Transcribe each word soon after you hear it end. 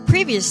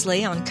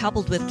Previously on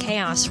Coupled with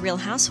Chaos, Real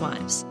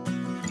Housewives.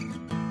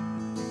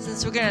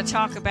 Since we're going to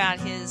talk about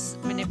his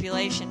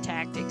manipulation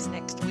tactics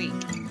next week,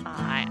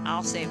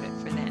 I'll save it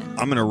for then.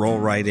 I'm going to roll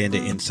right into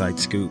Inside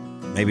Scoop.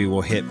 Maybe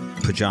we'll hit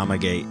Pajama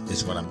Gate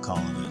is what I'm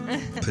calling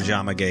it.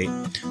 Pajama Gate.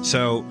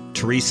 So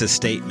Teresa's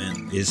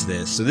statement is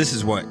this. So this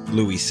is what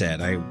Louis said.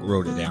 I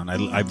wrote it down.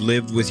 I've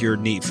lived with your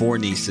four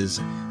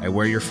nieces. I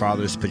wear your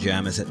father's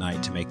pajamas at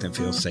night to make them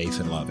feel safe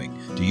and loving.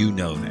 Do you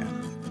know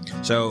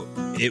that? So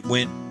it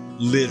went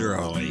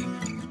literally,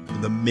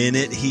 the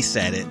minute he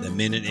said it, the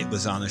minute it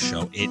was on the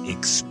show, it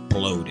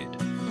exploded.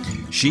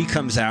 She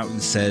comes out and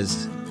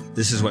says,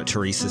 this is what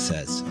Teresa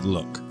says.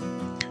 Look,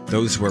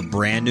 those were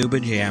brand new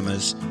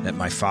pajamas that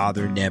my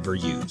father never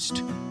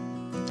used.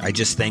 I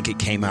just think it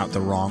came out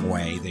the wrong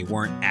way. They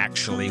weren't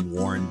actually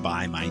worn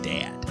by my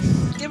dad.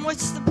 Then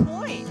what's the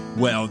point?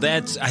 Well,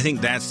 I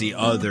think that's the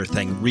other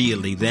thing,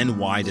 really. Then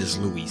why does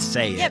Louis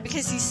say it? Yeah,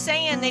 because he's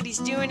saying that he's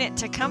doing it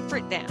to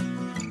comfort them.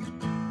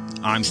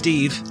 I'm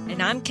Steve. And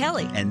I'm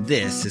Kelly. And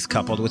this is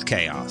Coupled with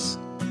Chaos.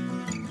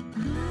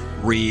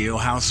 Real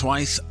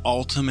Housewives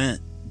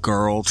Ultimate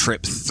Girl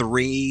Trip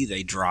 3.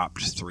 They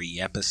dropped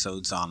 3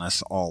 episodes on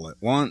us all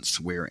at once.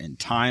 We're in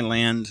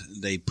Thailand.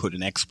 They put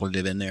an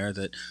expletive in there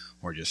that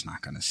we're just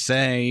not going to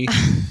say.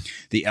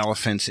 The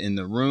elephant's in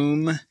the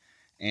room.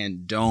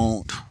 And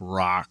don't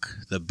rock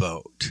the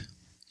boat.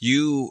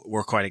 You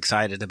were quite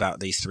excited about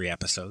these 3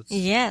 episodes.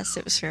 Yes,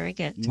 it was very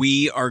good.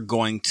 We are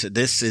going to,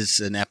 this is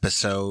an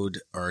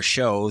episode or a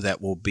show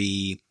that will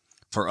be,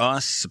 for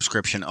us,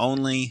 subscription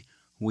only.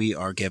 We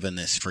are giving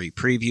this free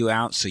preview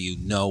out so you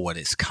know what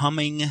is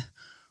coming.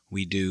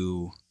 We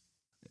do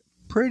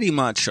pretty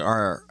much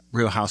our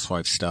Real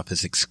Housewives stuff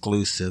is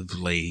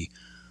exclusively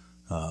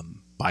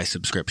by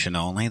subscription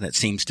only. That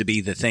seems to be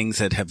the things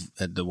that have,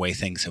 the way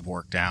things have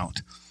worked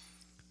out.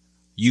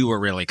 You were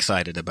really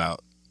excited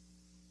about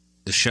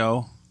the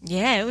show.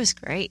 Yeah, it was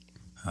great.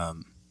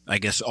 I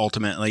guess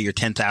ultimately your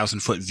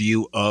 10,000-foot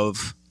view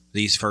of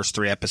these first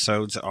 3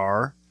 episodes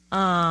are?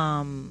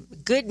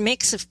 Good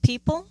mix of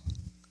people.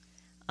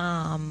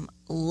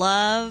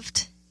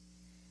 Loved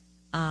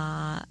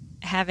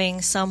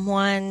having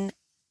someone,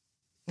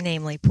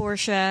 namely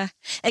Portia,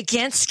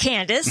 against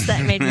Candace.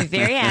 That made me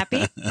very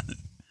happy.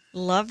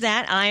 Love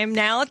that. I am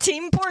now a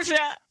Team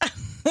Portia.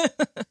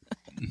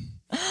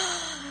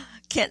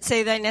 Can't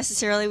say that I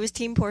necessarily was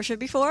Team Portia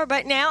before,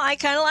 but now I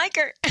kind of like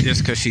her.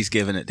 Just because she's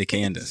giving it to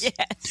Candace.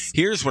 Yes.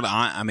 Here's what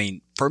I mean,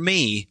 for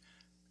me,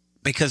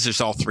 because there's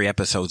all 3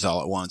 episodes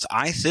all at once,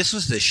 this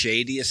was the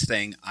shadiest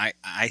thing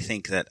I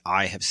think that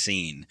I have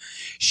seen.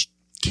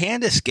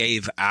 Candace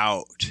gave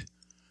out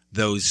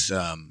those...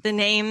 the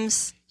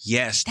names?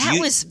 Yes. That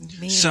was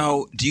mean.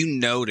 So, do you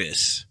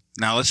notice...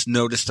 Now, let's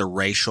notice the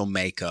racial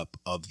makeup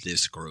of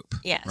this group.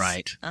 Yes.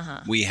 Right? Uh-huh.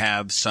 We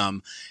have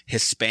some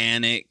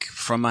Hispanic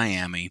from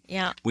Miami.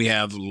 Yeah. We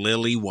have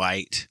Lily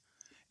White.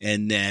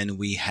 And then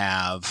we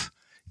have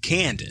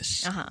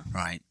Candace. Uh-huh.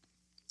 Right?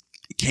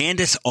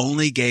 Candace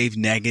only gave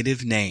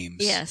negative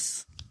names.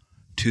 Yes.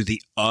 To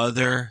the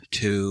other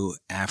 2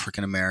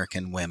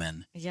 African-American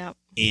women. Yep.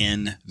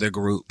 In the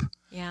group.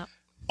 Yeah.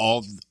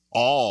 All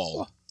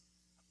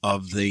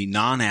of the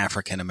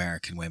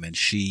non-African-American women,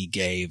 she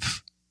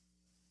gave...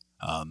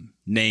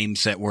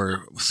 names that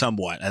were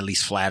somewhat, at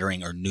least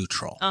flattering or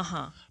neutral.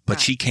 Uh-huh. But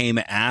right. she came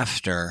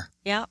after.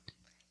 Yep.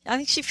 I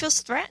think she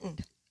feels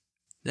threatened.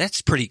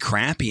 That's pretty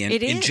crappy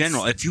in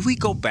general. If we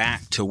go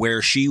back to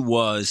where she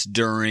was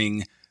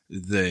during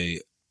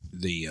the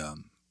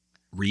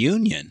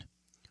reunion,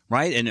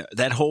 right? And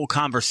that whole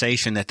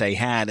conversation that they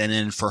had, and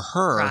then for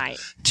her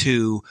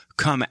to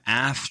come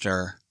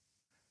after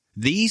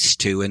these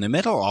 2 in the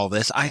middle of all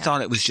this, I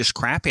thought it was just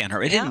crappy on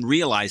her. I didn't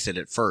realize it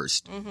at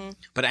first. Mm-hmm.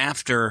 But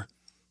after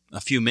a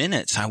few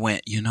minutes, I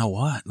went, you know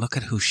what? Look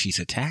at who she's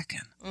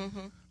attacking.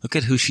 Mm-hmm. Look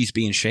at who she's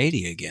being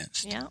shady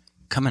against. Yeah.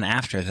 Coming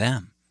after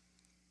them.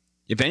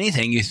 If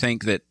anything, you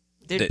think that...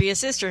 There'd be a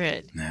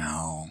sisterhood.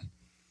 No.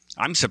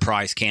 I'm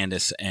surprised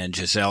Candace and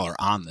Giselle are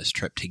on this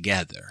trip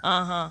together.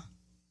 Uh-huh.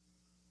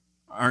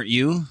 Aren't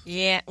you?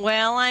 Yeah.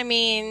 Well, I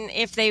mean,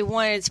 if they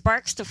wanted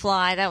sparks to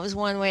fly, that was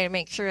one way to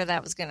make sure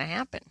that was going to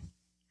happen.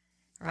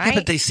 Right? Yeah,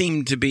 but they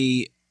seem to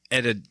be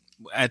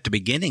at the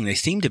beginning, they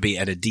seemed to be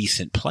at a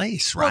decent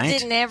place, right? Well,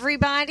 didn't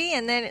everybody?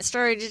 And then it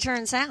started to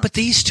turn south. But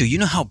these 2, you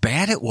know how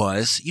bad it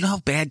was? You know how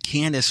bad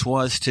Candace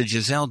was to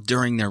Giselle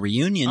during their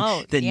reunion?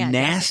 Oh,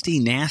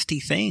 nasty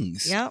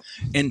things. Yep.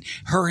 And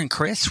her and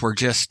Chris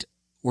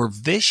were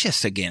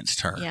vicious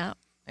against her. Yeah.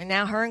 And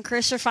now her and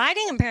Chris are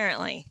fighting,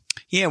 apparently.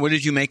 Yeah, what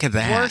did you make of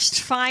that? Worst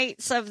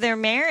fights of their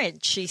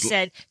marriage, she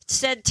said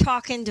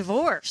talking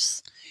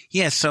divorce.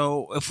 Yeah,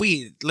 so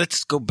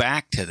let's go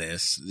back to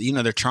this. You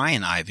know, they're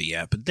trying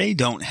IVF, but they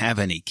don't have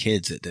any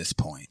kids at this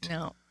point.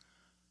 No.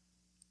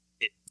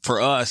 For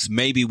us,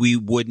 maybe we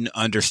wouldn't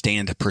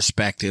understand the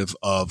perspective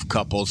of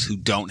couples who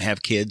don't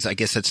have kids. I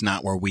guess that's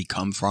not where we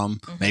come from.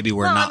 Mm-hmm. Maybe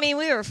we're not. I mean,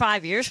 we were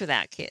 5 years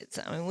without kids.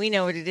 I mean, we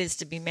know what it is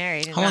to be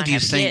married and How long not do you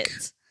have think?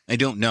 Kids. I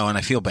don't know, and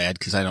I feel bad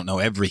because I don't know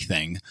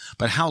everything.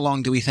 But how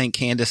long do we think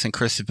Candace and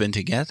Chris have been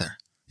together?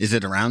 Is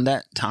it around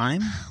that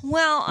time?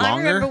 Well, Longer? I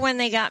remember when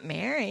they got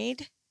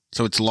married.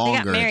 So it's longer.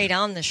 They got married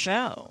on the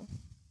show.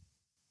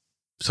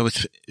 So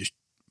it's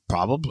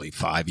probably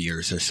 5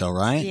 years or so,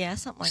 right? Yeah,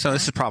 something like that. So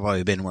this has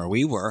probably been where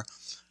we were.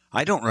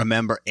 I don't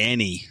remember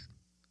any.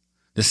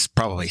 This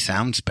probably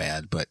sounds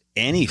bad, but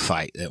any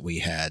fight that we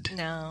had.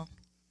 No.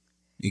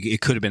 It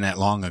could have been that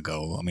long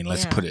ago. I mean,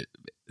 let's put it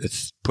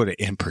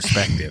in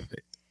perspective.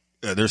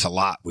 There's a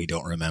lot we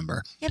don't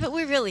remember. Yeah, but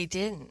we really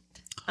didn't.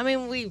 I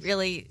mean, we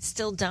really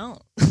still don't.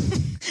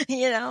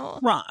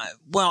 Right.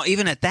 Well,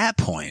 even at that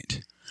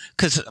point,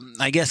 because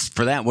I guess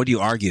for that, what do you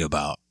argue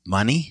about?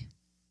 Money?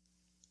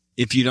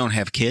 If you don't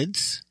have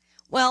kids?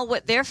 Well,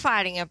 what they're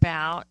fighting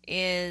about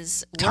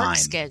is Time. work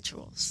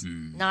schedules,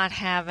 not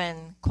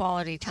having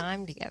quality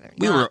time together,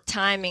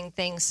 timing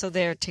things so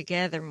they're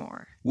together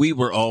more. We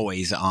were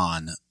always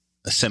on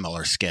a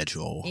similar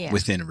schedule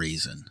within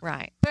reason.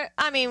 Right. But,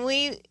 I mean,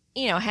 we,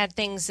 had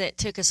things that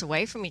took us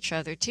away from each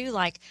other, too.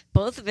 Like,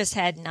 both of us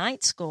had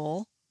night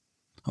school.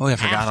 Oh, I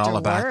forgot all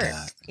about work.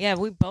 that. Yeah,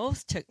 we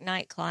both took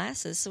night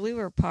classes, so we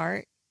were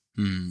apart,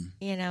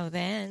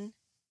 then.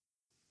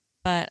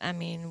 But, I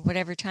mean,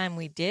 whatever time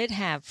we did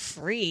have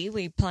free,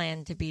 we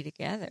planned to be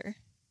together.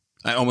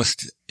 I was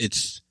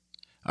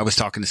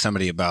talking to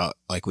somebody about,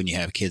 like, when you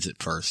have kids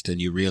at first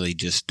and you really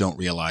just don't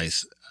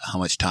realize how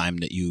much time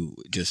that you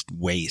just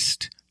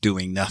waste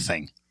doing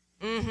nothing.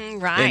 Mm-hmm,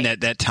 right.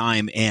 And that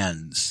time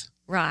ends.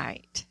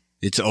 Right.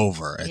 It's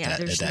over at that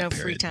there's no period.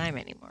 Free time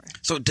anymore.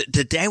 So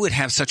that they would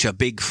have such a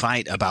big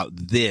fight about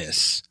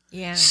this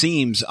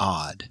seems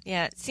odd.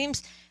 Yeah, it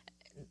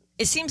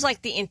seems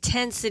like the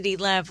intensity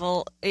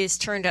level is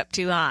turned up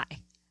too high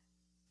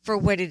for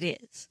what it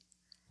is.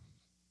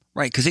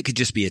 Right, because it could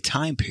just be a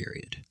time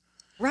period.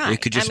 Right.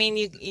 It could just, I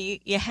mean,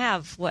 you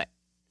have,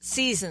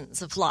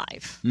 seasons of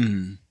life.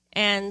 Mm-hmm.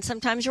 And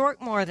sometimes you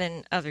work more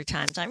than other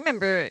times. I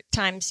remember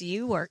times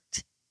you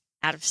worked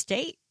out of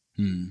state.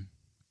 Mm-hmm.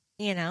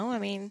 I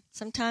mean,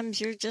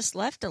 sometimes you're just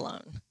left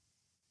alone.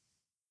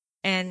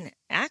 And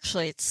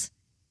actually, it's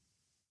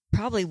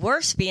probably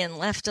worse being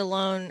left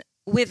alone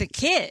with a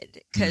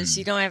kid because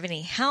you don't have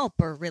any help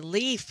or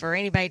relief or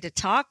anybody to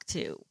talk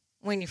to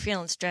when you're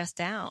feeling stressed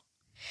out.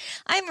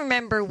 I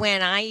remember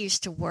when I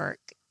used to work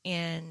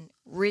in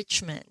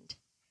Richmond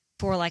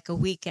for like a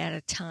week at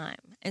a time.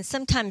 And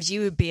sometimes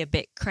you would be a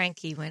bit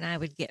cranky when I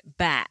would get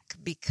back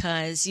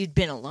because you'd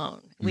been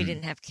alone. We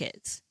didn't have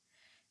kids.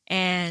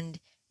 And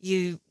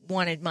you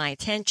wanted my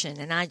attention,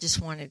 and I just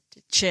wanted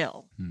to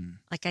chill.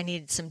 Like I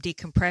needed some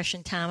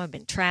decompression time. I've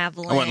been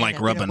traveling. I wasn't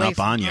like rubbing up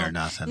on you or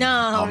nothing.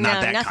 No,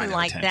 nothing kind of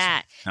like attention.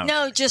 that. Okay.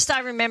 No, just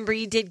I remember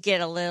you did get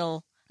a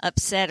little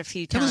upset a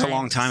few times. That was a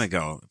long time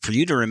ago. For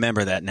you to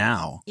remember that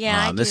now,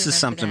 this is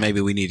something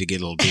maybe we need to get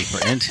a little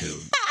deeper into.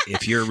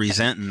 If you're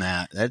resenting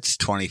that, that's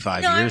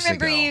 25 years ago.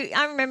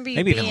 I remember you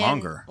maybe being even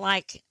longer.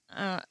 Like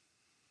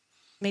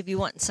maybe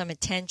wanting some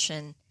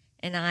attention.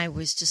 And I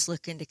was just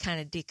looking to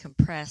kind of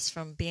decompress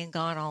from being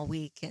gone all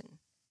week and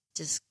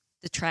just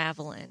the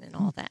traveling and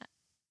all that.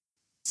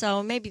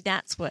 So maybe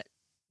that's what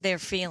they're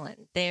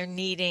feeling. They're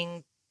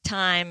needing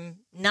time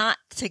not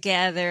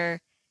together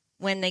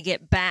when they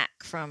get back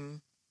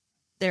from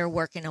their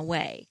working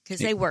away because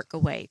they work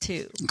away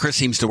too. Chris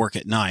seems to work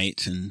at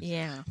night. And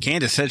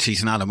Candace said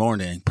she's not a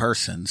morning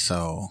person,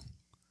 so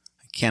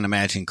I can't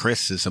imagine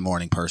Chris is a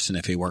morning person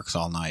if he works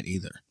all night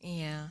either.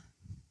 Yeah.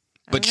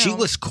 But she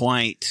was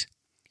quite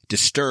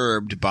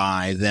disturbed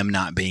by them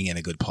not being in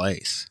a good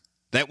place.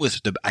 That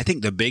was I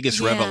think the biggest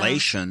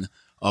revelation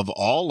of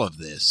all of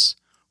this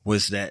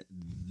was that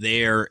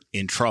they're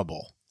in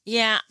trouble.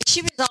 Yeah,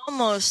 she was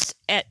almost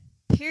at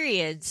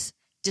periods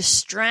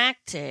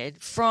distracted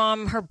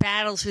from her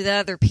battles with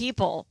other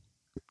people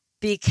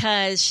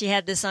because she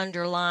had this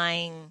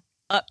underlying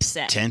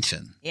upset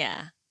tension.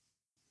 Yeah,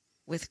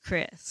 with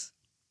Chris.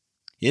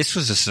 This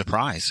was a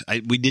surprise. I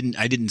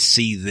didn't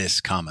see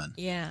this coming.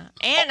 Yeah.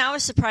 And I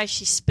was surprised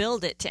she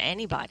spilled it to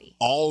anybody.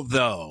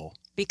 Although.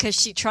 Because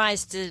she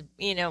tries to,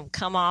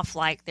 come off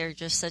like they're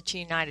just such a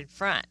united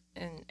front.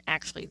 And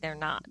actually, they're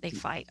not. They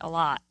fight a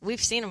lot.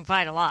 We've seen them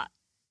fight a lot.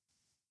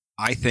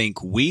 I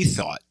think we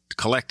thought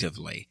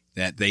collectively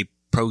that they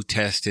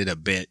protested a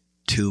bit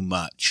too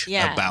much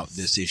about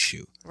this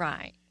issue.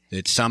 Right.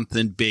 That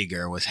something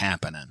bigger was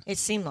happening. It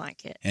seemed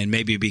like it. And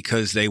maybe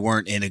because they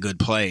weren't in a good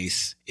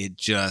place, it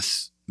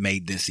just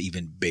made this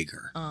even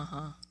bigger.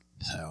 Uh-huh.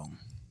 So.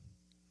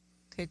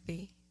 Could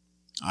be.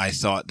 I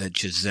thought that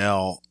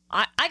Giselle.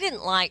 I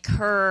didn't like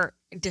her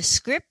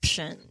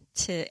description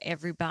to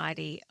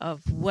everybody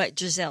of what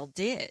Giselle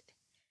did.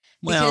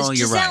 Well, because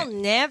you're Giselle right.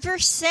 never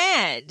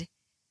said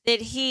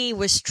that he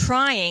was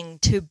trying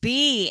to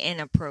be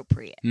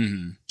inappropriate.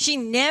 Mm-hmm. She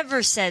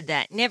never said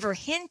that, never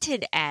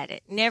hinted at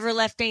it, never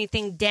left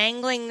anything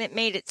dangling that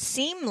made it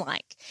seem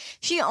like.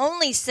 She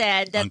only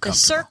said that the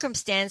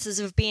circumstances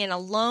of being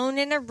alone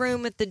in a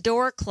room with the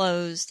door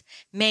closed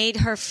made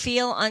her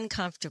feel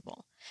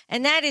uncomfortable.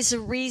 And that is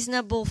a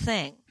reasonable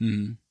thing.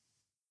 Mm-hmm.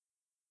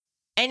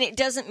 And it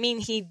doesn't mean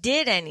he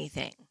did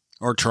anything.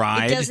 Or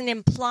tried. It doesn't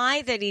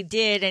imply that he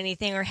did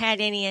anything or had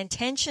any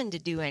intention to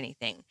do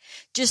anything.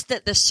 Just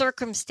that the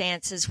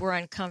circumstances were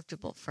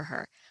uncomfortable for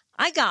her.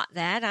 I got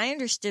that. I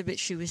understood what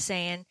she was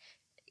saying.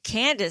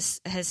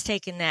 Candace has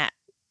taken that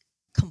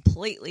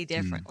completely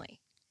differently.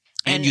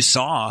 And you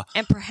saw.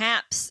 And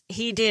perhaps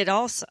he did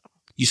also.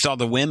 You saw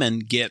the women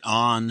get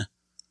on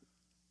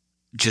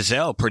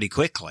Giselle pretty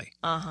quickly.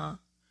 Uh-huh.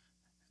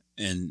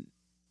 And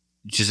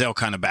Giselle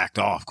kind of backed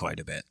off quite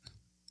a bit.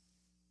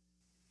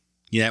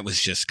 Yeah, that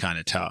was just kind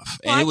of tough.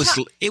 Well,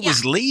 and it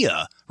was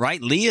Leah, right?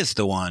 Leah's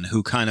the one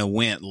who kind of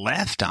went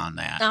left on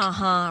that.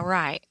 Uh-huh,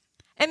 right.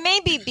 And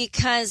maybe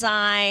because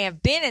I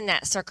have been in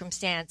that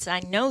circumstance, I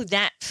know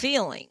that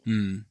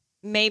feeling.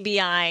 Maybe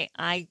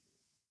I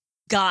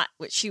got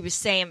what she was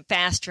saying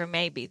faster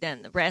maybe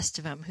than the rest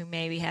of them who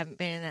maybe haven't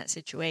been in that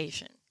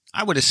situation.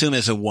 I would assume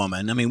as a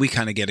woman, I mean, we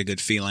kind of get a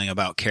good feeling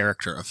about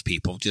character of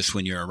people just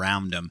when you're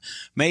around them.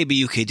 Maybe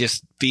you could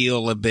just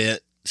feel a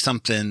bit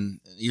something,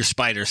 your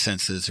spider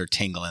senses are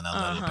tingling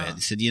a little bit.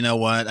 You said, you know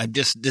what?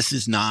 This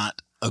is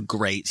not a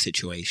great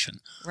situation.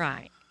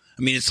 Right.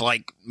 I mean, it's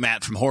like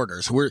Matt from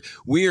Hoarders.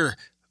 We're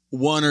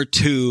one or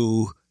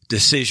two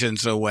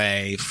decisions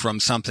away from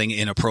something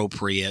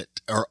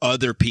inappropriate or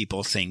other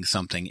people think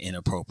something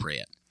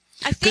inappropriate.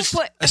 I think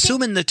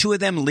assuming the two of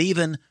them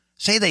leaving,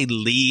 say they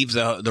leave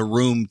the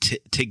room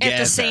together. At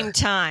the same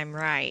time,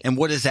 right. And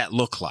what does that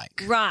look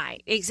like?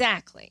 Right,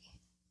 exactly.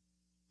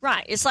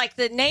 Right. It's like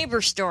the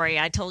neighbor story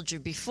I told you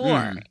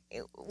before.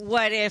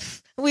 What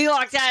if we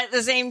walked out at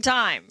the same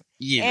time?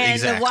 Yeah, and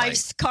exactly. the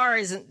wife's car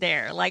isn't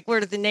there? Like,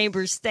 what do the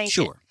neighbors think?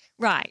 Sure.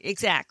 Right,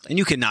 exactly. And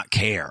you cannot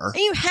care.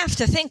 And you have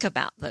to think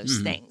about those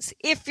things.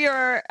 If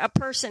you're a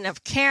person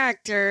of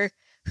character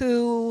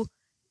who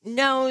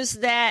knows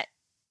that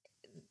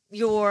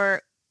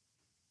your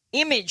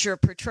image you're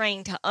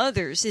portraying to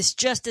others is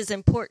just as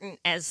important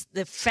as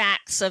the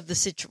facts of the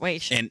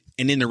situation.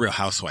 And in the Real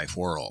Housewife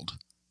world,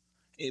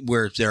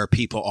 where there are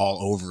people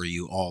all over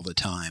you all the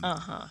time.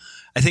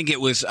 I think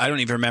it was, I don't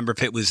even remember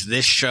if it was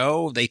this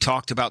show, they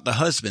talked about the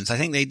husbands. I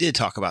think they did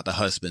talk about the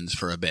husbands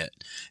for a bit.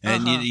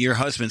 And your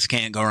husbands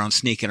can't go around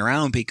sneaking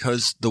around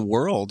because the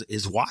world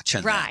is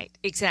watching them. Right,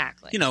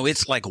 exactly. You know,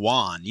 it's like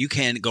Juan. You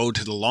can't go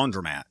to the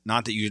laundromat.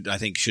 Not that you, I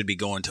think, should be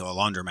going to a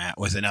laundromat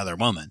with another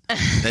woman.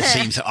 That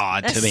seems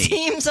odd to me.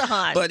 Seems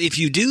odd. But if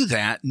you do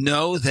that,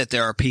 know that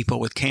there are people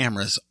with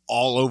cameras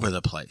all over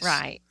the place.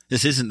 Right.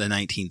 This isn't the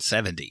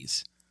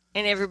 1970s.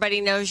 And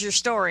everybody knows your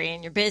story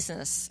and your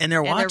business. And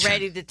they're watching. And they're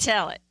ready to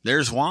tell it.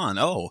 There's Juan.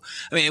 Oh,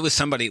 I mean, it was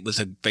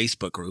a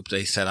Facebook group.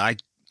 They said, I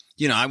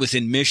was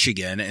in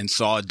Michigan and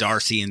saw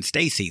Darcy and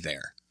Stacy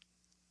there.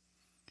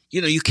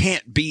 You know, you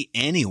can't be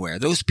anywhere.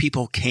 Those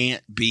people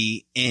can't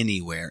be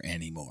anywhere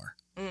anymore.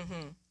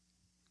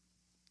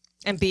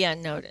 And be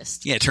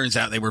unnoticed. Yeah, it turns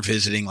out they were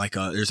visiting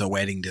there's a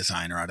wedding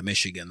designer out of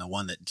Michigan, the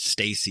one that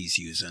Stacy's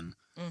using.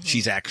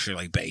 She's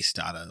actually based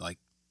out of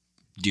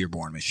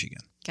Dearborn,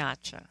 Michigan.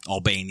 Gotcha.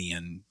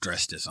 Albanian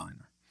dress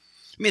designer.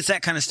 I mean, it's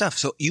that kind of stuff.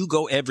 So you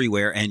go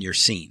everywhere and you're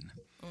seen.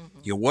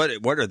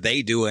 What are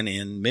they doing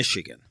in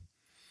Michigan?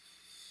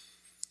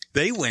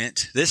 They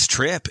went, this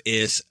trip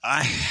is,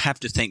 I have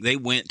to think, they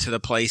went to the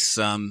place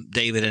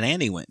David and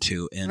Annie went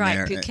to. Right,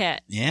 Phuket.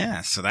 Yeah,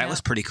 so that was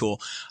pretty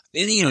cool.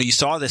 And, you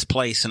saw this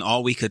place and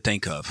all we could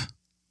think of,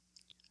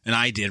 and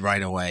I did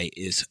right away,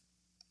 is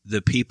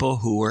the people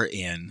who were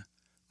in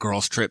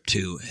Girls Trip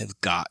 2 have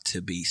got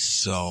to be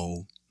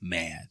so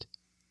mad.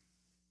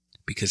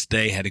 Because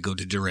they had to go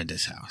to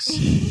Dorinda's house.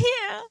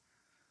 Yeah,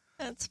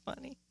 that's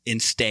funny.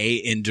 And stay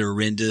in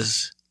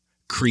Dorinda's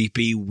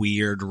creepy,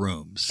 weird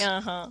rooms.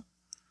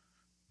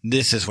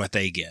 This is what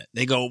they get.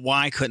 They go,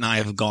 why couldn't I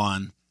have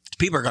gone?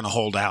 People are going to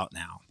hold out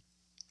now.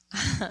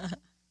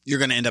 You're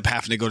going to end up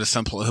having to go to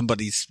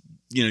somebody's,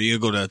 you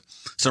go to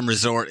some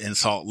resort in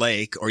Salt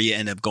Lake, or you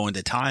end up going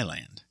to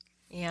Thailand.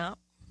 Yeah.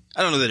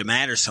 I don't know that it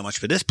matters so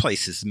much, but this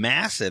place is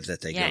massive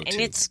that they go to. Yeah,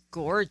 and it's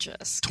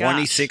gorgeous.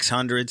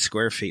 2,600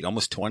 square feet,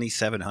 almost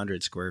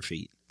 2,700 square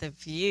feet. The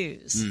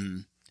views.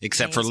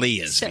 Except for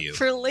Leah's view. Except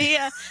for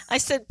Leah. I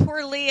said,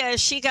 poor Leah,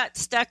 she got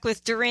stuck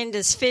with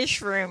Dorinda's fish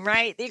room,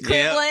 right? The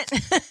equivalent.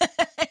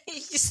 Yep.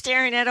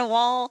 Staring at a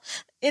wall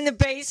in the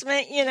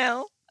basement,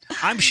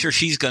 I'm sure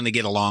she's going to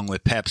get along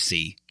with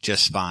Pepsi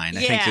just fine.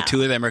 I think the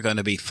two of them are going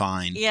to be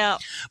fine. Yeah.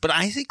 But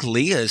I think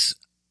Leah's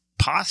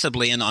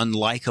possibly an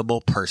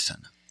unlikable person.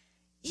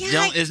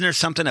 Yeah, isn't there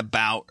something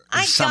about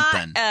I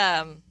something?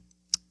 got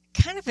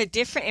kind of a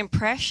different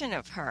impression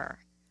of her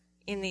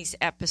in these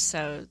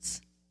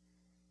episodes.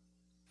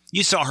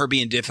 You saw her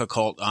being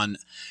difficult on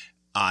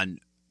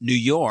New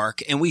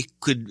York, and we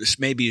could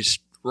maybe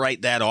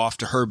write that off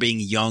to her being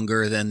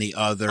younger than the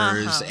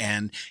others,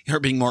 and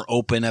her being more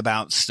open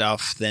about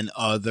stuff than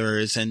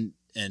others, and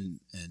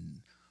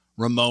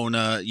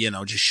Ramona,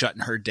 just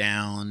shutting her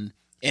down.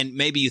 And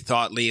maybe you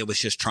thought Leah was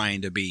just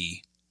trying to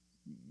be,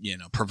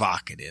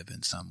 provocative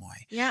in some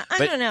way. Yeah,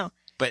 I don't know.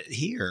 But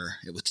here,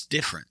 it was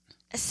different.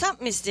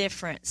 Something is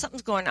different.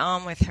 Something's going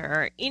on with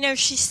her.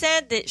 She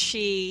said that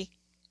she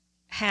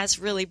has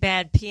really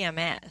bad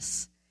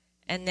PMS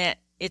and that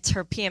it's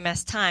her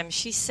PMS time,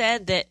 she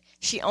said that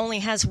she only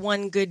has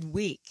one good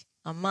week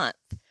a month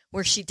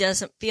where she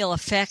doesn't feel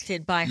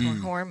affected by her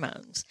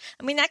hormones.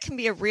 I mean, that can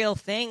be a real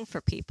thing for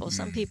people.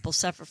 Some people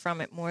suffer from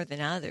it more than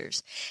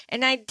others.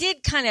 And I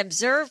did kind of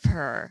observe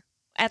her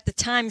at the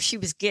time she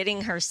was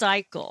getting her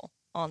cycle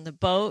on the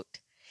boat.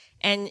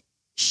 And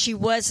she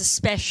was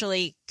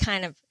especially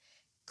kind of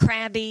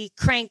crabby,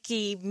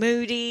 cranky,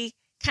 moody,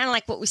 kind of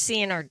like what we see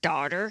in our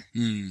daughter.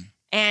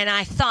 And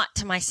I thought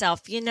to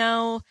myself,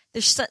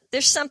 there's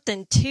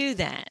something to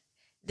that.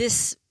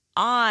 This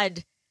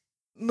odd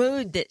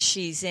mood that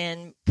she's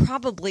in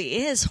probably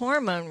is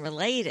hormone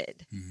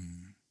related,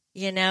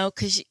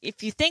 because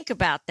if you think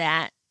about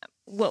that,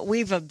 what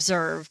we've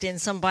observed in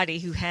somebody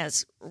who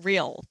has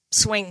real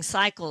swing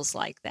cycles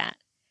like that,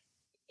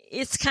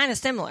 it's kind of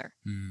similar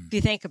if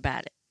you think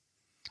about it.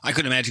 I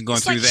couldn't imagine going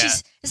through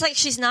that. It's like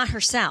she's not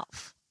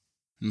herself.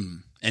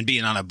 And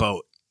being on a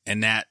boat,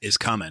 and that is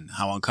coming.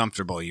 How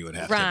uncomfortable you would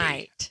have to be.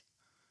 Right.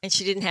 And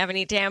she didn't have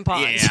any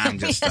tampons. Yeah, I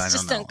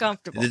don't know.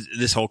 Uncomfortable.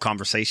 This whole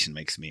conversation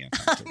makes me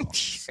uncomfortable. I'm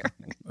sure.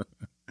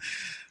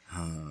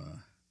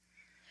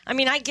 I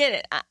mean, I get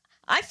it.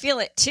 I feel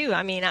it too.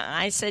 I mean,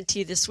 I said to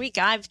you this week,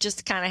 I've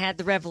just kind of had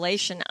the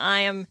revelation.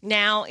 I am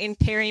now in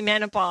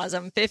perimenopause.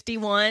 I'm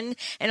 51,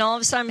 and all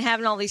of a sudden I'm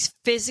having all these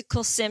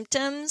physical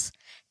symptoms,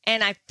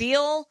 and I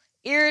feel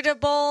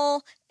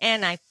irritable,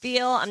 and I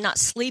feel I'm not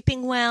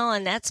sleeping well,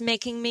 and that's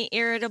making me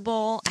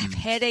irritable. I have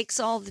headaches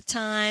all the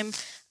time.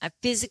 I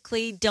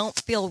physically don't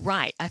feel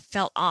right. I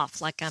felt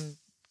off, like I'm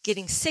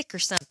getting sick or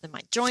something.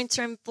 My joints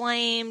are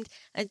inflamed.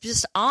 I'm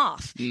just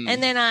off.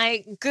 And then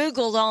I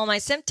Googled all my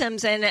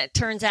symptoms, and it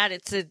turns out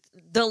it's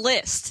the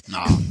list.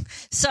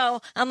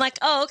 So I'm like,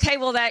 oh, okay,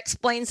 well, that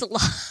explains a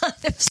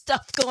lot of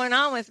stuff going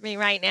on with me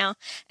right now.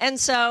 And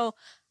so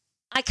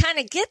I kind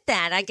of get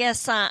that. I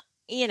guess,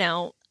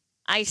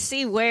 I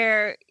see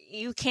where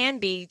you can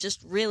be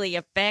just really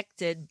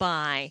affected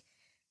by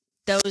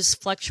those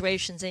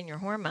fluctuations in your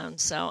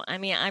hormones. So, I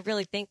mean, I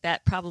really think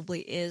that probably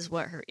is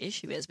what her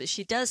issue is. But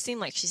she does seem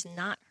like she's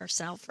not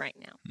herself right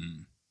now.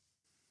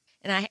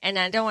 And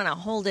I don't want to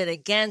hold it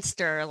against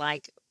her,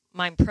 like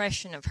my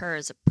impression of her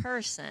as a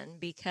person,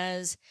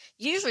 because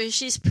usually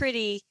she's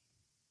pretty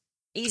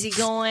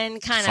easygoing,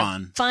 kind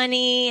of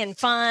funny and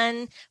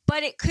fun.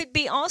 But it could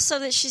be also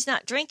that she's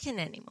not drinking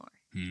anymore.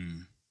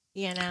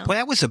 Well,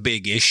 that was a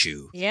big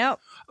issue. Yep.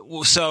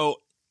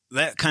 So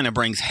that kind of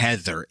brings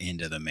Heather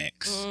into the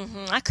mix.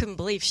 I couldn't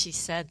believe she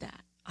said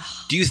that.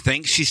 Oh. Do you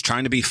think she's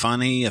trying to be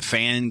funny, a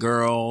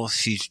fangirl?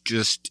 She's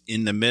just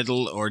in the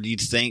middle? Or do you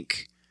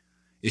think,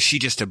 is she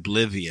just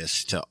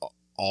oblivious to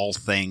all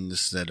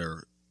things that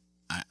are,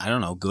 I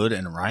don't know, good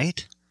and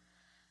right?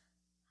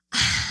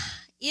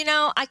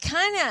 I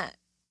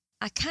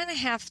kind of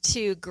have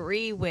to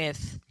agree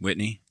with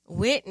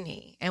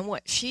Whitney and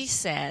what she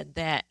said,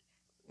 that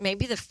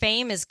maybe the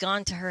fame has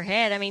gone to her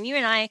head. I mean, you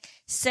and I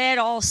said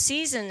all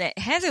season that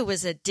Heather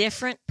was a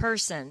different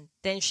person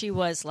than she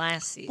was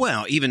last season.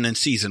 Well, even in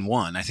season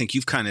 1, I think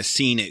you've kind of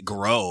seen it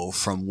grow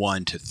from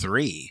 1 to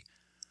 3.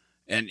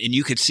 And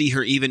you could see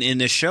her even in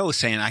this show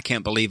saying, I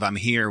can't believe I'm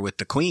here with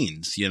the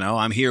queens.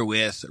 I'm here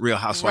with Real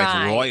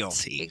Housewife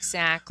royalty.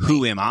 Exactly.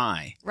 Who am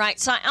I? Right.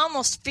 So I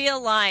almost feel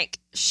like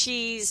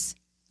she's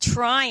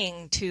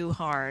trying too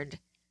hard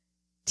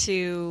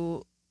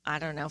to, I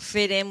don't know,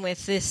 fit in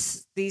with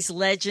these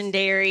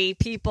legendary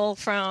people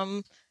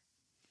from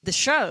the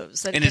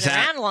shows that have been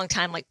around a long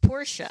time, like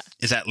Portia.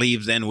 Does that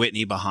leave then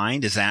Whitney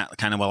behind? Is that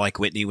kind of what, like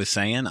Whitney was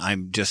saying?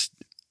 I'm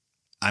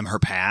her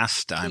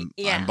past. I'm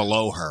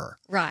below her.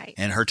 Right.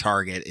 And her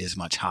target is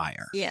much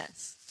higher.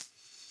 Yes.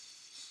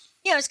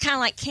 It's kind of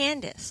like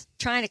Candace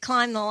trying to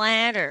climb the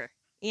ladder,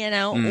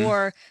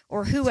 or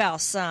who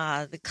else?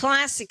 The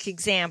classic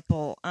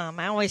example,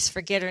 I always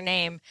forget her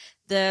name,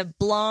 the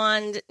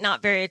blonde,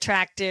 not very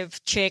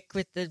attractive chick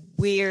with the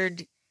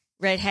weird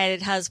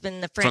redheaded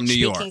husband, the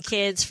French-speaking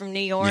kids from New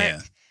York.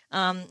 Yeah.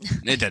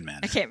 It doesn't matter.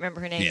 I can't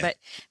remember her name,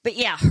 but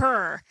yeah,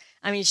 her.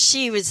 I mean,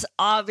 she was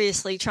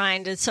obviously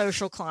trying to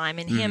social climb,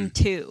 and him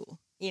too.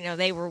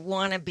 They were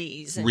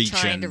wannabes and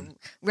trying to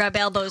rub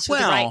elbows with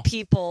the right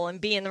people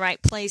and be in the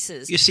right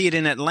places. You see it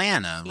in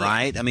Atlanta,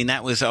 right? I mean,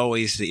 that was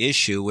always the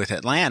issue with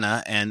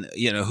Atlanta, and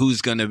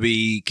who's going to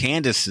be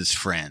Candace's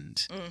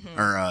friend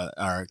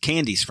or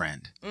Candy's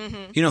friend?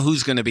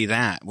 Who's going to be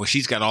that? Well,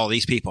 she's got all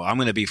these people. I'm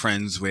going to be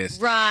friends with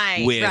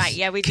right.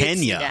 Yeah, we did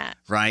see that.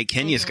 Right?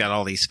 Kenya's got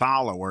all these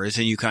followers,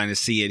 and you kind of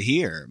see it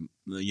here.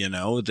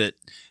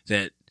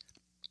 That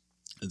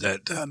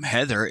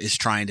Heather is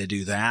trying to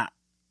do that.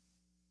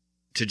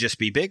 To just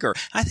be bigger.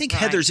 I think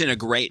Heather's in a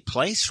great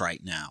place right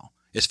now.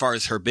 As far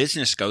as her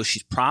business goes,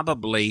 she's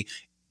probably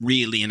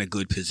really in a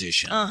good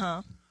position.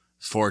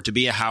 To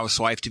be a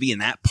housewife, to be in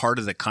that part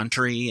of the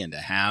country and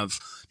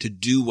to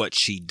do what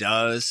she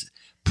does.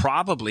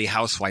 Probably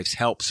Housewives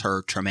helps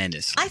her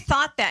tremendously. I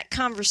thought that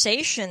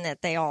conversation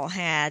that they all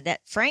had,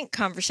 that frank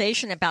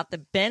conversation about the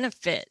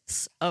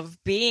benefits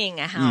of being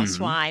a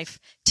housewife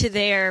to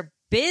their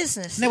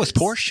business. And that was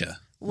Portia.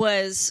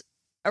 Was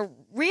a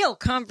real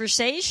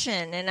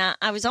conversation, and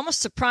I was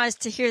almost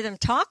surprised to hear them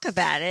talk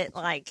about it,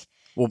 like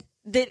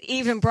that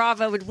even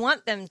Bravo would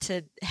want them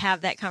to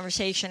have that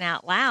conversation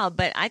out loud.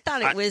 But I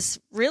thought it was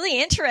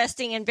really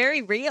interesting and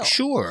very real.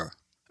 Sure.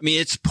 I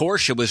mean,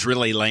 Portia was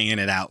really laying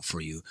it out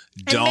for you.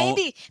 Don't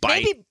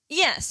bite.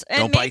 Yes.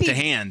 Don't bite the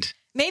hand.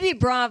 Maybe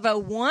Bravo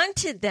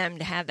wanted them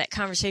to have that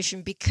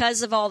conversation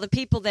because of all the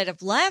people that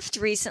have left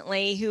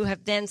recently who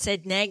have then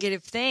said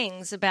negative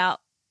things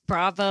about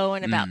Bravo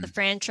and about the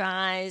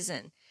franchise.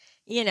 And,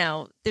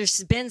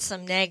 there's been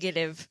some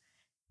negative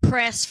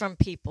press from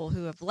people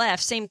who have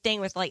left. Same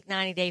thing with like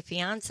 90 Day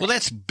Fiancé. Well,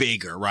 that's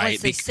bigger, right?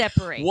 Once they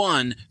separate.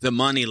 One, the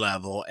money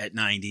level at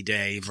 90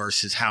 Day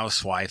versus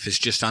Housewife is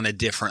just on a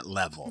different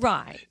level.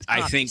 Right.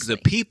 I think the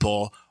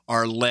people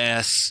are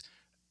less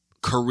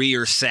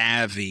career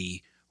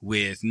savvy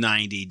with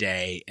 90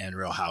 Day and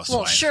Real Housewives.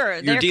 Well, sure.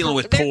 You're dealing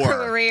with poor.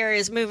 Their career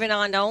is moving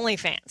on to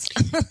OnlyFans.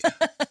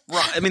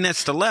 Right. I mean,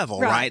 that's the level,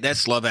 right?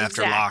 That's Love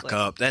After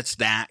Lockup. That's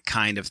that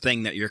kind of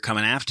thing that you're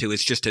coming after.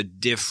 It's just a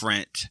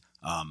different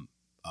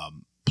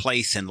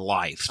place in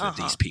life that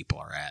these people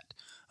are at.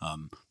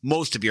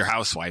 Most of your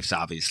housewives,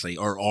 obviously,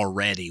 are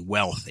already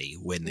wealthy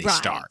when they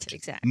start.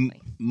 Exactly.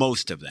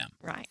 Most of them.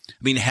 Right.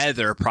 I mean,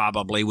 Heather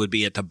probably would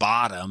be at the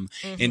bottom,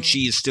 and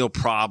she is still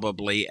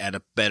probably at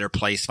a better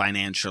place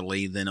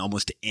financially than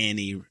almost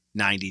any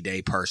 90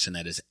 Day person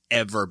that has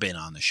ever been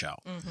on the show.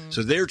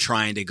 So they're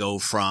trying to go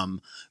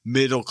from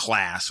middle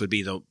class, would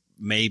be the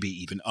maybe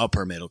even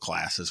upper middle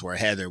classes where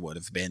Heather would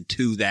have been,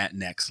 to that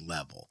next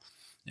level.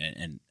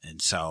 And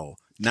so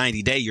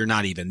 90 Day, you're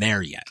not even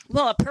there yet.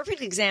 Well, a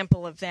perfect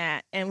example of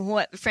that and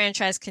what the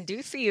franchise can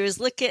do for you is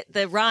look at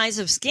the rise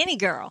of Skinny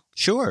Girl.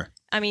 Sure.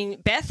 I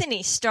mean,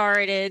 Bethany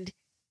started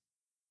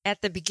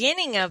at the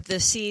beginning of the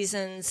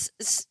seasons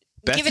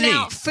giving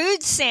out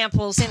food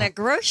samples in a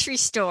grocery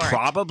store.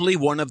 Probably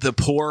one of the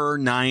poorer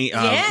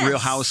Real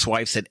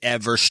Housewives that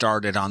ever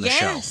started on the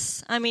show.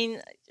 Yes. I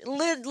mean,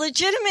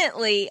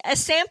 legitimately a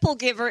sample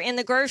giver in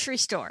the grocery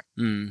store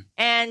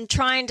and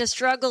trying to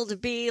struggle to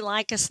be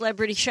like a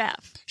celebrity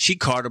chef. She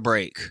caught a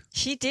break.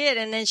 She did.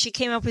 And then she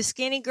came up with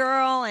Skinny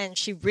Girl and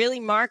she really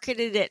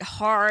marketed it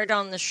hard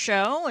on the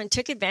show and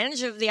took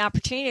advantage of the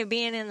opportunity of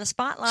being in the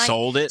spotlight.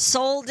 Sold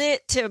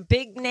it to a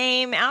big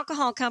name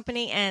alcohol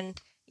company. And,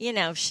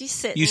 she's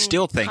sitting you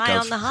still think high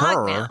of on the hog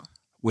her now.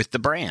 With the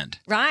brand.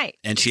 Right.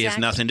 And she has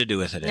nothing to do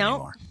with it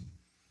anymore.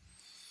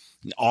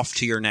 Off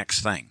to your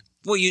next thing.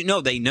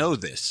 Well, they know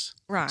this.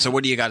 Right. So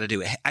what do you got to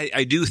do?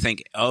 I do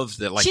think of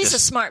she's a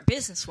smart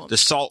businesswoman. The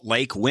Salt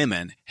Lake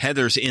women,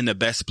 Heather's in the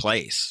best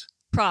place.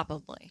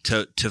 Probably.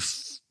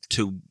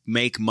 To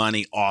make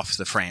money off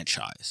the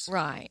franchise.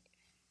 Right.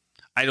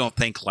 I don't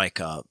think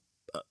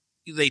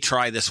they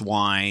try this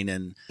wine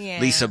and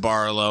Lisa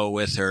Barlow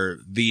with her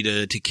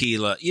Vita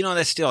tequila.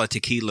 That's still a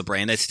tequila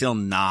brand. That's still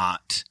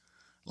not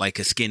like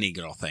a Skinny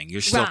Girl thing.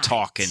 You're still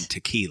talking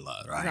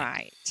tequila, right?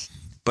 Right.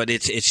 But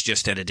it's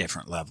just at a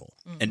different level.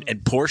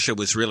 And Portia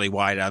was really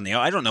wide on the –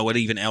 I don't know what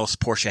even else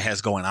Portia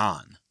has going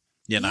on,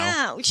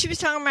 Yeah, she was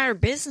talking about her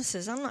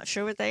businesses. I'm not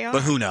sure what they are.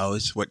 But who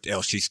knows what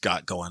else she's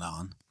got going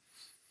on.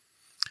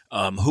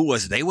 Who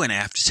was – they went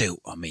after – so,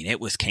 I mean, it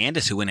was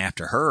Candace who went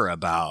after her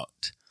about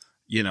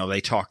 –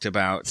 they talked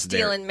about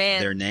stealing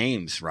their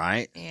names,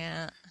 right?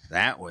 Yeah.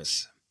 That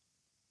was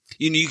 –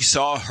 you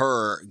saw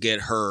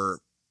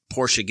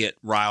Portia get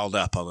riled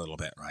up a little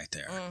bit right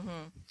there.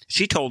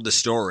 She told the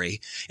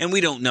story, and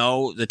we don't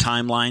know the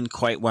timeline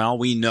quite well.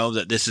 We know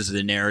that this is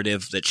the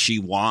narrative that she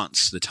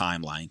wants the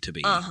timeline to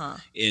be.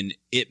 And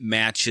it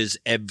matches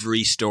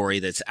every story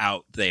that's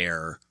out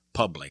there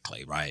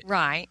publicly, right?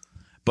 Right.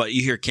 But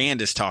you hear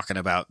Candace talking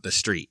about the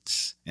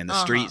streets, and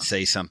the streets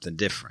say something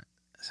different.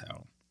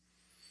 So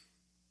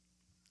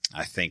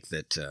I think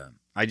that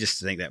I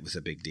just think that was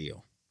a big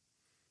deal.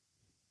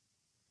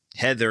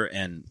 Heather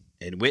and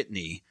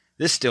Whitney,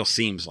 this still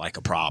seems like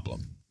a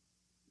problem.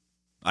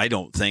 I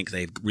don't think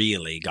they've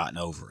really gotten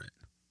over it.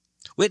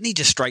 Whitney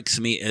just strikes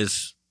me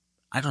as,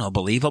 I don't know,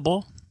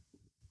 believable.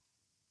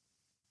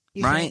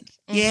 Right?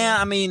 Yeah,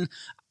 I mean,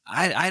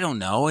 I don't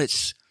know. It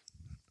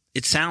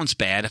sounds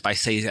bad if I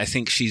say I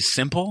think she's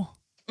simple.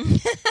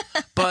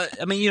 But,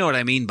 I mean, you know what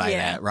I mean by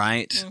that,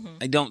 right?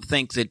 I don't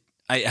think that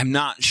I'm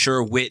not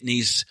sure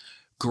Whitney's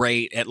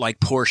great at like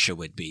Portia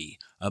would be.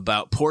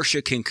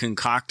 Portia can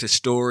concoct a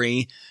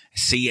story,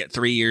 see it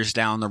 3 years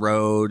down the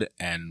road,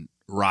 and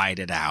ride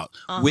it out.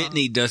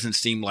 Whitney doesn't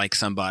seem like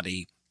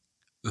somebody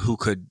who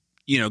could,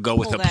 go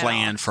with a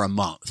plan for a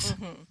month.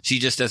 She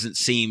just doesn't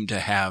seem to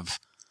have,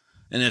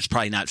 and it's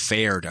probably not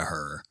fair to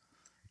her.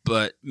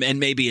 And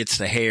maybe it's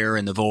the hair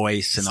and the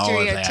voice and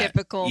all of that.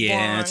 Stereotypical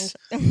blonde.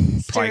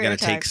 It's probably going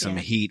to take some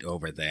heat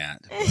over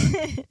that.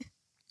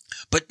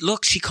 But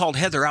look, she called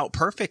Heather out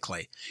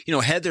perfectly.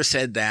 Heather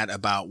said that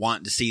about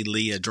wanting to see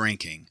Leah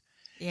drinking.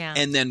 Yeah.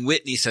 And then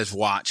Whitney says,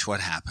 watch what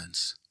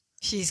happens.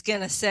 She's going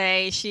to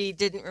say she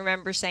didn't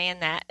remember saying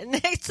that. And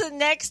that's the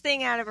next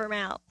thing out of her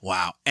mouth.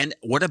 Wow. And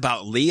what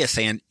about Leah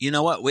saying, you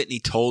know what,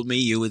 Whitney told me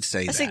you would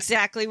say that. That's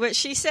exactly what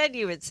she said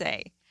you would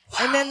say.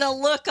 And then the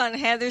look on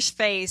Heather's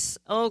face,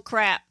 oh,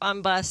 crap,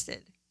 I'm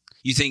busted.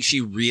 You think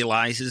she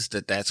realizes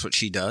that that's what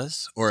she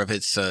does? Or if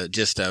it's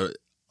just a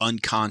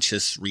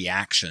unconscious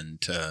reaction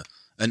to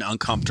an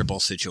uncomfortable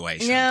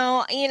situation?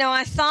 No,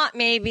 I thought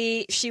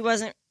maybe she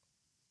wasn't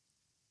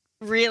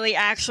really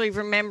actually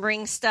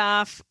remembering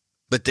stuff.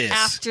 But this,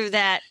 after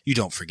that, you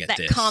don't forget that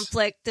this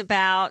conflict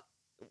about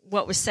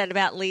what was said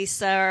about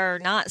Lisa or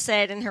not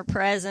said in her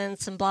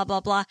presence and blah, blah,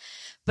 blah.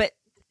 But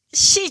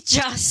she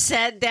just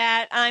said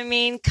that. I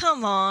mean,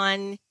 come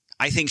on.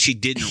 I think she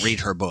didn't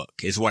read her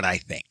book, is what I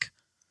think.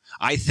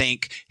 I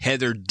think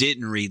Heather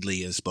didn't read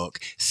Leah's book,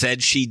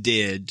 said she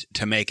did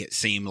to make it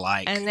seem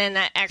like. And then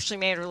that actually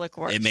made her look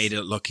worse. It made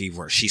it look even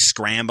worse. She's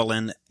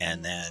scrambling,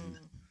 and then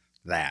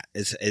that.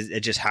 It's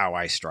just how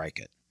I strike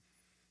it.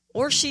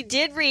 Or she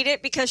did read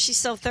it because she's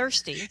so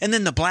thirsty. And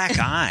then the black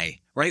eye,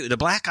 right? The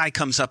black eye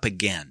comes up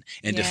again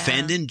and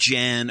defending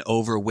Jen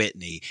over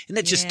Whitney. And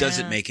it just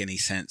doesn't make any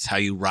sense how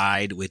you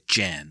ride with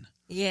Jen.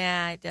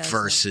 Yeah, it does.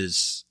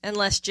 Versus.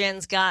 Unless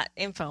Jen's got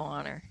info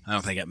on her. I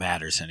don't think it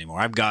matters anymore.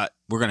 We're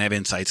going to have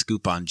Inside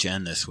Scoop on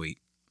Jen this week.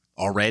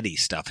 Already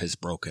stuff has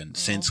broken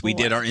since we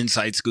did our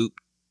Inside Scoop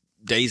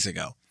days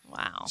ago.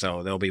 Wow.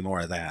 So there'll be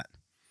more of that.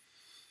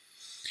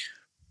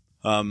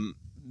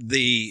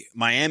 The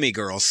Miami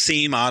girls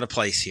seem out of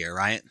place here,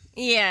 right?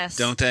 Yes.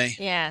 Don't they?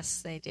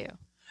 Yes, they do.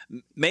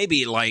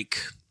 Maybe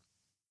like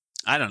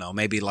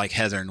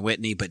Heather and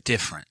Whitney, but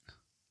different.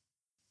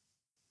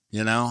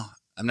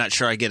 I'm not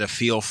sure I get a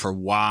feel for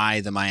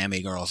why the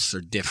Miami girls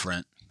are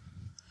different.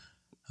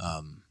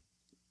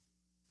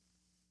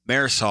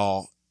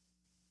 Marisol,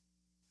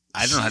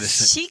 I don't know how to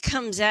say. She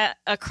comes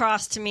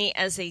across to me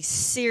as a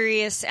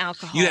serious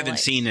alcoholic. You haven't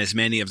seen as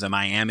many of the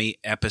Miami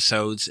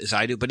episodes as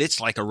I do, but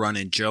it's like a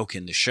running joke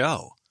in the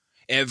show.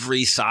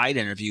 Every side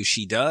interview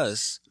she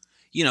does,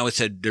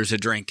 there's a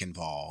drink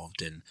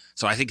involved, and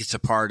so I think it's a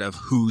part of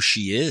who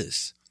she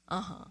is.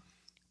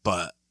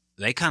 But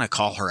they kind of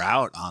call her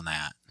out on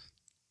that.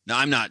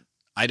 Now,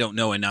 I don't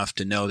know enough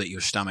to know that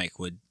your stomach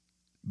would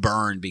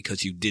burn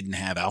because you didn't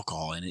have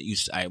alcohol in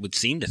it. I would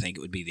seem to think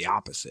it would be the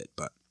opposite,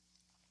 but.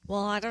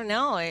 Well, I don't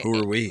know.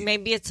 Who are we?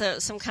 Maybe it's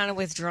some kind of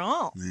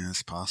withdrawal. Yeah,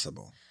 it's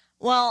possible.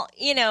 Well,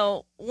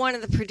 one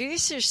of the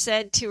producers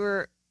said to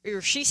her,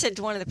 or she said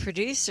to one of the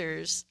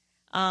producers,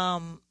 I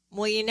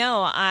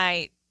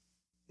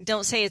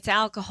don't say it's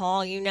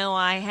alcohol.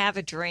 I have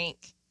a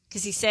drink.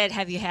 Because he said,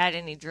 have you had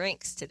any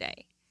drinks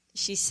today?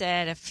 She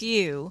said, a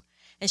few.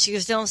 And she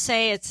goes, don't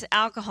say it's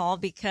alcohol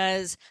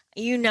because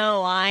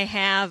I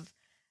have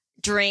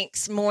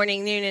drinks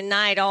morning, noon, and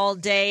night all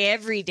day,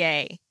 every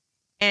day.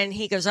 And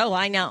he goes, oh,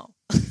 I know.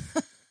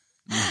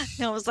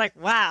 And I was like,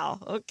 wow,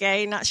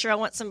 okay. Not sure I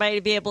want somebody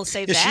to be able to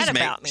say that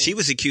about me. She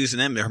was accusing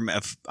them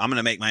of, I'm going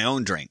to make my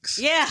own drinks.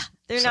 Yeah,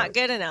 they're not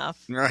good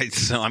enough. Right.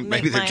 So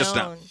maybe they're just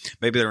not,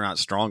 maybe they're not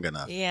strong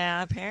enough.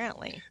 Yeah,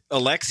 apparently.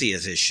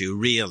 Alexia's issue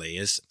really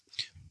is,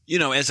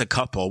 as a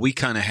couple, we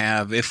kind of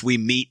have, if we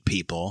meet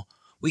people,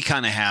 we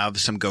kind of have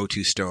some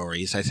go-to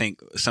stories. I think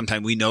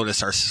sometimes we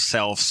notice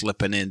ourselves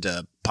slipping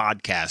into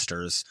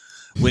podcasters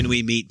when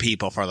we meet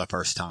people for the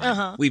first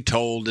time. We've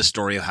told the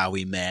story of how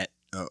we met,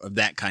 of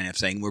that kind of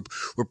thing.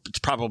 It's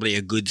probably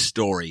a good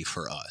story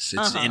for us.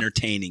 It's an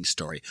entertaining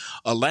story.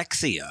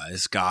 Alexia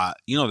has got,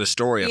 the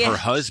story of her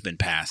husband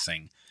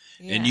passing.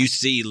 Yeah. And you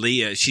see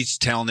Leah, she's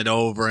telling it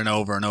over and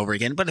over and over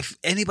again. But if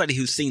anybody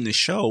who's seen the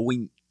show,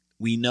 we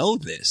know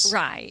this.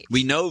 Right.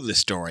 We know the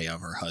story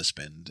of her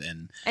husband.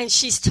 And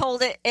she's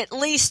told it at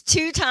least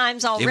 2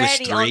 times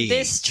already on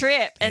this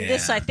trip. And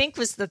this, I think,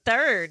 was the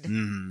third.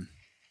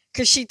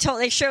 Because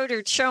they showed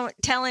her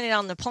telling it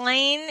on the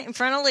plane in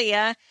front of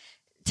Leah,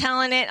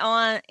 telling it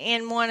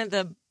in one of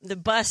the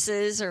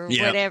buses or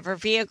whatever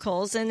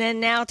vehicles, and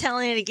then now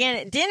telling it again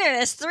at dinner.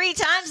 That's 3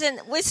 times, and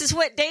this is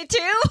what, day 2?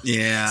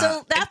 Yeah.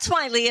 So that's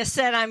why Leah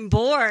said, I'm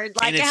bored.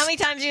 Like, how many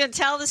times are you going to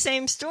tell the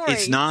same story?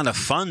 It's not a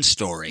fun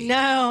story.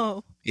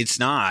 No. It's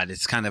not.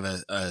 It's kind of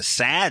a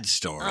sad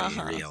story,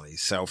 really.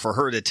 So for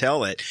her to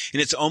tell it,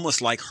 and it's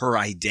almost like her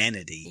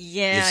identity.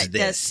 Yeah, is it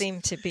this. does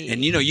seem to be.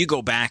 And, you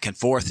go back and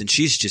forth, and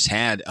she's just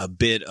had a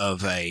bit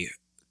of a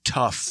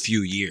tough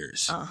few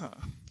years.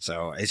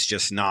 So it's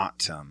just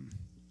not,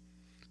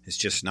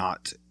 it's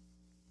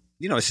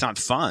not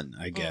fun,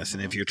 I guess.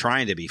 And if you're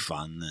trying to be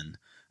fun, then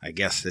I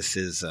guess this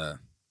is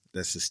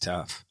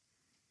tough.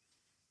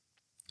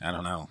 I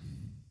don't know.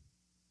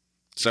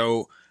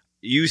 So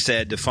you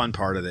said the fun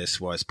part of this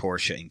was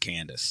Portia and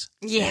Candace.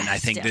 Yeah. And I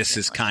think this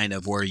is kind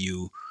of where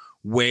you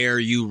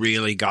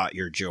really got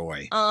your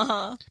joy.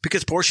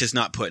 Because Portia's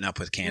not putting up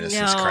with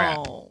Candace's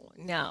crap.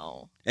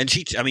 No. And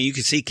you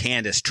can see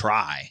Candace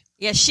try.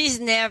 Yeah, she's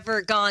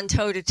never gone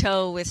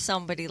toe-to-toe with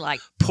somebody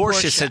like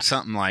Portia said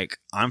something like,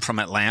 I'm from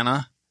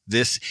Atlanta.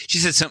 She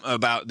said something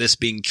about this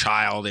being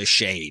childish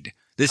shade.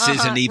 This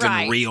isn't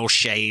even real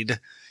shade.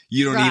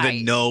 You don't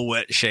even know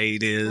what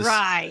shade is.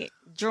 Right.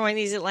 Join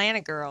these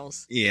Atlanta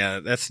girls. Yeah,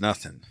 that's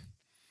nothing.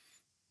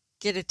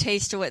 Get a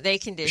taste of what they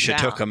can do. She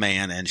took a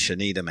man and she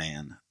need a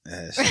man.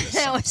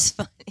 That was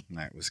funny.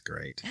 That was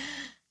great.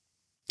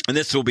 And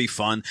this will be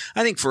fun.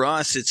 I think for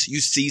us, it's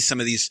you see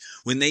some of these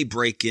when they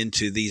break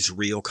into these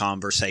real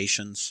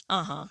conversations.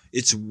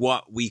 It's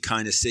what we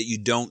kind of you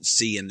don't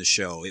see in the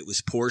show. It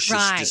was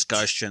Portia's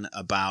discussion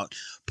about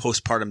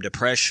postpartum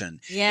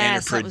depression,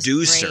 and a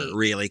producer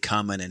really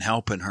coming and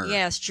helping her.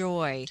 Yes,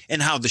 Joy,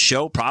 and how the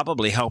show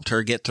probably helped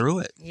her get through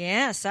it.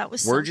 Yes, that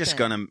was. We're just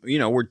gonna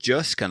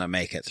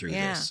make it through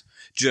this.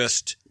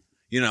 Just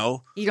you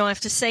don't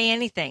have to say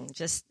anything.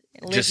 Just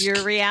live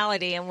your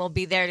reality, and we'll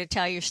be there to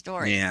tell your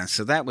story. Yeah,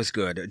 so that was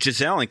good.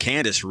 Giselle and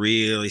Candace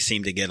really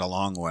seemed to get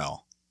along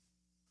well.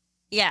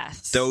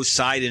 Yes. Those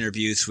side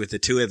interviews with the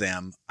two of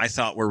them, I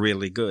thought were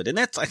really good. And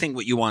that's, I think,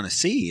 what you want to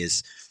see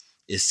is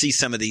see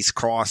some of these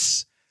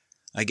cross,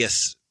 I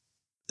guess,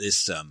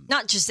 this...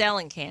 Not Giselle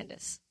and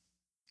Candace.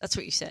 That's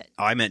what you said.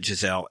 I meant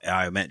Giselle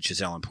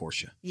and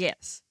Portia.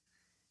 Yes.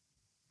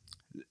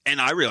 And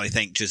I really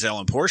think Giselle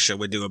and Portia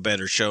would do a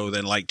better show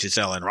than like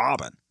Giselle and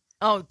Robin.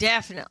 Oh,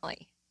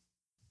 definitely.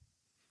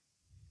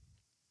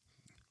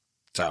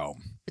 So,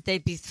 but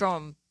they'd be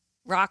throwing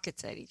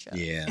rockets at each other.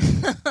 Yeah.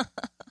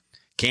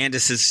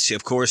 Candace is,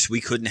 of course,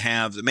 we couldn't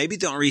have. Maybe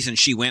the only reason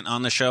she went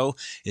on the show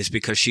is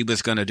because she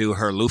was going to do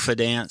her loofah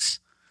dance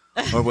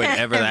or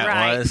whatever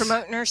that was.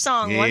 Promoting her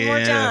song one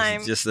more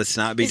time. Just let's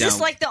not be done. Is this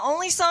like the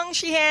only song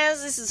she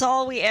has? This is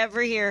all we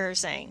ever hear her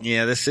sing.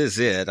 Yeah, this is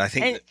it. I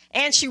think.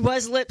 And she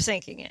was lip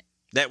syncing it.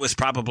 That was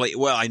probably,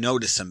 I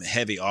noticed some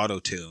heavy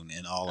auto-tune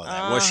and all of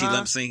that. Was she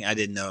lip syncing? I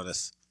didn't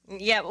notice.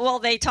 Yeah, well,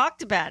 they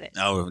talked about it.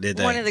 Oh, did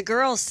they? One of the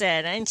girls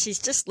said, and she's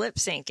just lip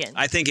syncing.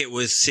 I think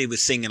she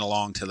was singing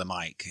along to the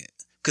mic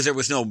because there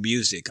was no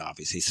music,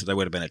 obviously, so there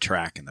would have been a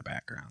track in the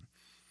background.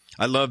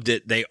 I loved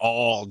it. They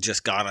all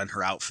just got on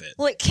her outfit.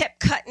 Well, it kept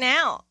cutting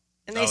out.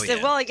 And they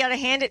said, well, you got to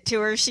hand it to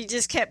her. She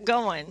just kept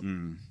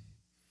going.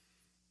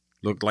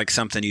 Looked like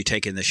something you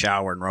take in the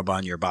shower and rub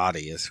on your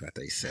body is what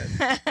they said.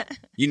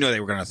 They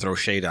were going to throw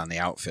shade on the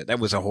outfit. That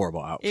was a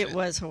horrible outfit. It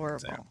was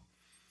horrible. So,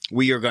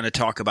 we are going to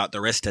talk about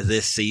the rest of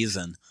this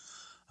season.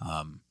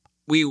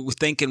 We were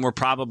thinking we're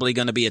probably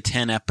going to be a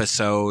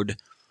 10-episode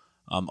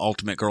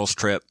Ultimate Girls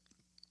Trip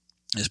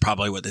is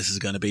probably what this is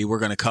going to be. We're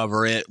going to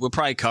cover it. We'll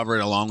probably cover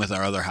it along with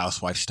our other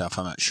housewife stuff.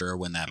 I'm not sure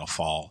when that'll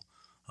fall.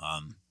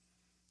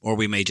 Or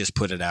we may just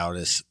put it out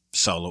as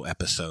solo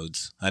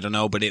episodes. I don't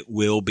know, but it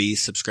will be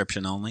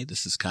subscription only.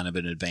 This is kind of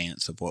an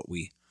advance of what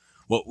we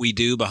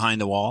do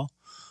behind the wall.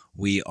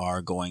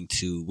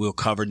 We'll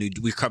cover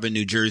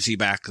New Jersey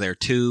back there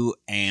too,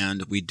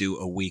 and we do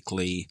a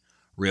weekly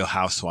Real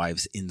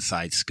Housewives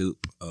inside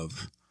scoop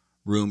of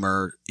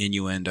rumor,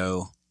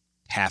 innuendo,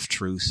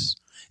 half-truths,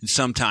 and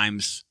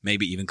sometimes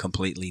maybe even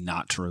completely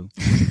not true.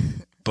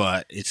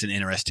 But it's an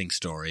interesting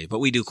story. But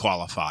we do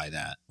qualify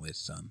that with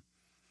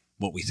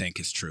what we think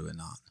is true and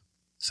not.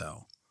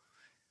 So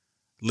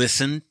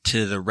listen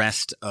to the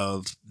rest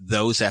of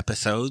those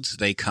episodes.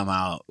 They come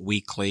out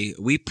weekly.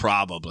 We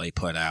probably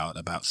put out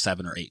about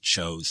 7 or 8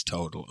 shows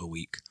total a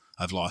week.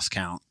 I've lost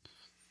count.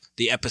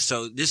 The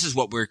episode, this is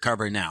what we're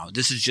covering now.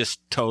 This is just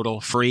total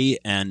free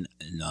and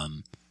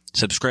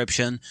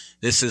subscription.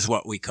 This is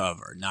what we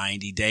cover.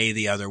 90 Day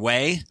the Other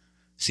Way,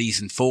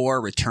 Season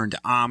 4, Return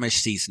to Amish,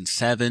 Season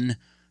 7,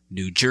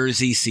 New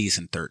Jersey,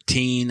 Season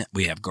 13.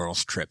 We have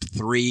Girls Trip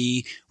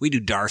 3. We do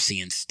Darcy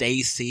and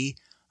Stacy,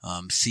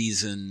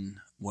 season...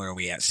 Where are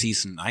we at?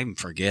 Season, I even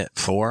forget,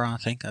 4, I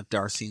think, of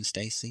Darcy and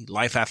Stacy.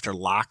 Life After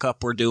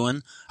Lockup we're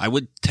doing. I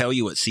would tell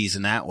you what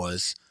season that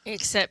was.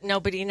 Except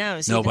nobody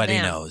knows. Nobody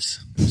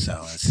knows.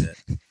 So that's it.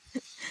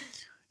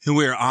 And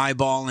we're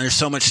eyeballing. There's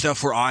so much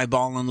stuff we're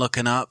eyeballing,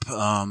 looking up.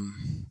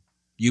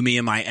 You, Me,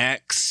 and My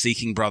Ex,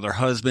 Seeking Brother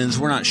Husbands.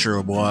 We're not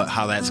sure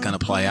how that's going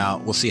to play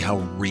out. We'll see how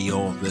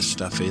real this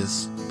stuff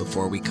is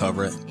before we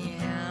cover it.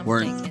 Yeah, I'm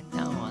thinking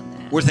no on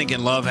that. We're thinking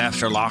Love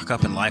After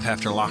Lockup and Life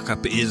After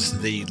Lockup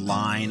is the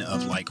line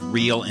of like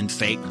real and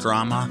fake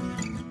drama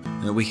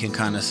that we can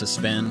kind of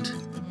suspend,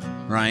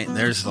 right?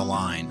 There's the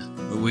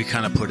line. We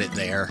kind of put it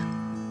there.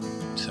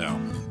 So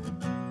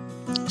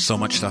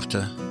much stuff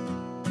to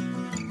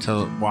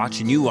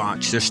watch, and you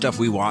watch. There's stuff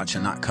we watch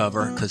and not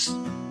cover because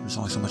there's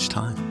only so much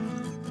time.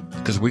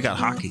 Because we got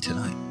hockey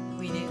tonight.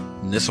 We do.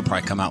 And this will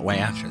probably come out way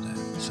after that.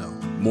 So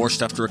more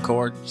stuff to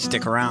record.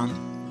 Stick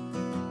around.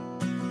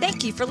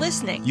 Thank you for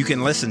listening. You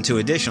can listen to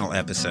additional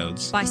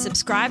episodes by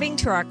subscribing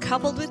to our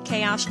Coupled with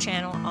Chaos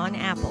channel on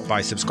Apple,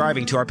 by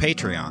subscribing to our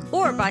Patreon,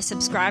 or by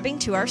subscribing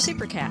to our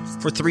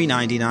Supercast for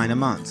 $3.99 a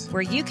month,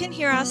 where you can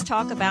hear us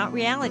talk about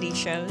reality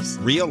shows,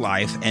 real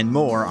life, and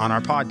more on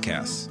our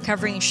podcasts,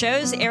 covering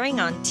shows airing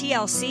on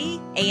TLC,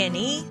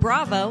 A&E,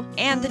 Bravo,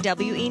 and the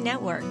WE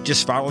Network.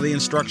 Just follow the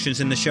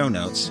instructions in the show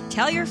notes.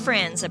 Tell your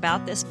friends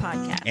about this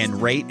podcast.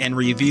 And rate and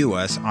review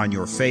us on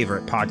your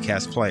favorite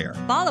podcast player.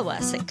 Follow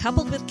us at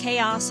Coupled with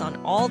Chaos on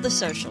all the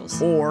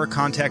socials. Or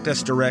contact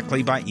us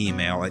directly by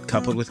email at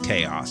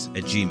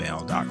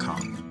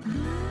coupledwithchaos@gmail.com.